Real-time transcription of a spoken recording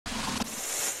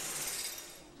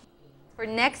For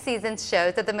next season's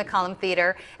shows at the Mcallum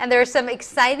Theater, and there are some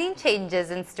exciting changes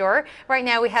in store. Right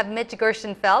now we have Mitch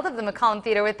Gershenfeld of the Mcallum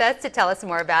Theater with us to tell us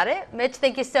more about it. Mitch,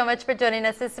 thank you so much for joining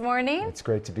us this morning. It's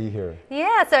great to be here.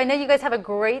 Yeah, so I know you guys have a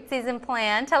great season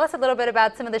planned. Tell us a little bit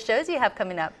about some of the shows you have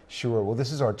coming up. Sure. Well,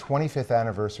 this is our 25th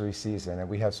anniversary season, and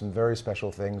we have some very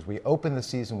special things. We opened the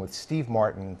season with Steve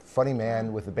Martin, funny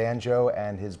man with the banjo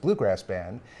and his bluegrass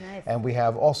band. Nice. And we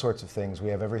have all sorts of things. We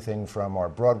have everything from our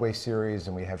Broadway series,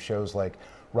 and we have shows like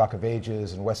Rock of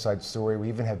Ages and West Side Story. We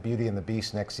even have Beauty and the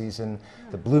Beast next season.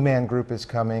 The Blue Man Group is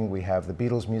coming. We have the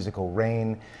Beatles musical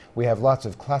Rain. We have lots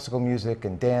of classical music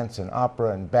and dance and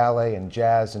opera and ballet and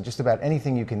jazz, and just about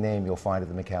anything you can name you'll find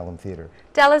at the Mcallum Theater.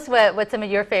 Tell us what some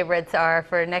of your favorites are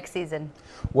for next season.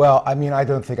 Well, I mean, I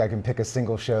don't think I can pick a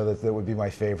single show that would be my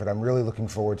favorite. I'm really looking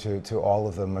forward to all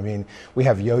of them. I mean, we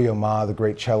have Yo-Yo Ma, the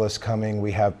great cellist, coming.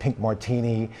 We have Pink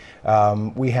Martini.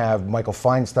 We have Michael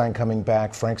Feinstein coming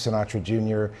back, Frank Sinatra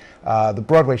Jr. The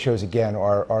Broadway shows, again,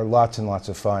 are lots and lots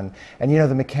of fun. And you know,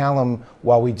 the Mcallum,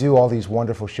 while we do all these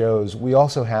wonderful shows, we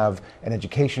also have an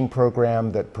education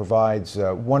program that provides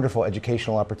wonderful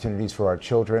educational opportunities for our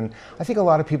children. I think a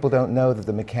lot of people don't know that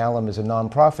the Mcallum is a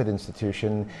nonprofit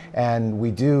institution, and we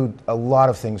do a lot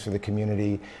of things for the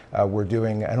community. We're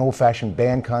doing an old-fashioned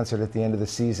band concert at the end of the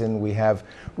season. We have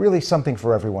really something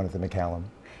for everyone at the Mcallum.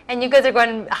 And you guys are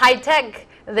going high-tech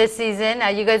this season.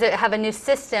 You guys have a new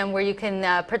system where you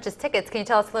can purchase tickets. Can you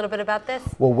tell us a little bit about this?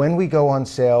 Well, when we go on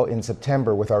sale in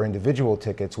September with our individual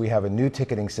tickets, we have a new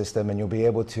ticketing system, and you'll be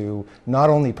able to not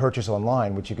only purchase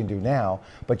online, which you can do now,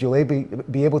 but you'll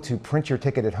be able to print your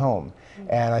ticket at home.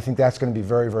 And I think that's going to be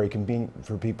very, very convenient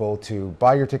for people to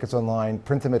buy your tickets online,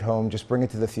 print them at home, just bring it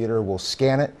to the theater, we'll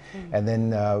scan it, and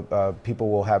then people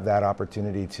will have that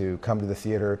opportunity to come to the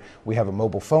theater. We have a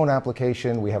mobile phone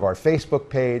application, we have our Facebook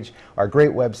page, our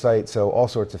great website, so all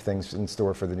sorts of things in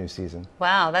store for the new season.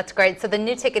 Wow, that's great. So the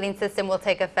new ticketing system will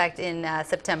take effect in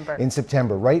September. In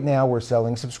September. Right now we're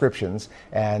selling subscriptions,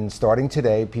 and starting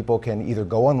today people can either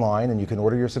go online and you can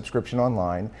order your subscription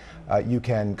online, you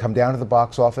can come down to the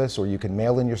box office, or you can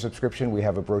mail in your subscription. We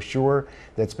have a brochure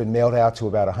that's been mailed out to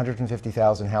about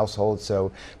 150,000 households,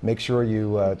 so make sure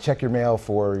you check your mail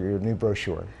for your new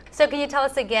brochure. So can you tell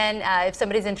us again, if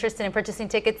somebody's interested in purchasing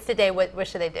tickets today, what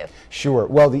should they do? Sure.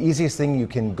 Well, the easiest thing, you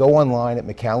can go online at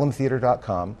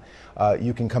mccallumtheater.com.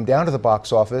 You can come down to the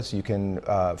box office. You can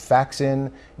fax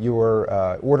in your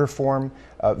order form.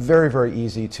 Very, very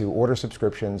easy to order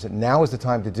subscriptions. Now is the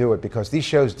time to do it, because these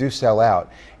shows do sell out.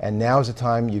 And now is the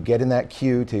time you get in that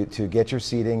queue to get your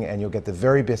seating, and you'll get the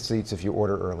very best seats if you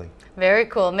order early. Very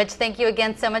cool. Mitch, thank you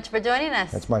again so much for joining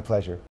us. That's my pleasure.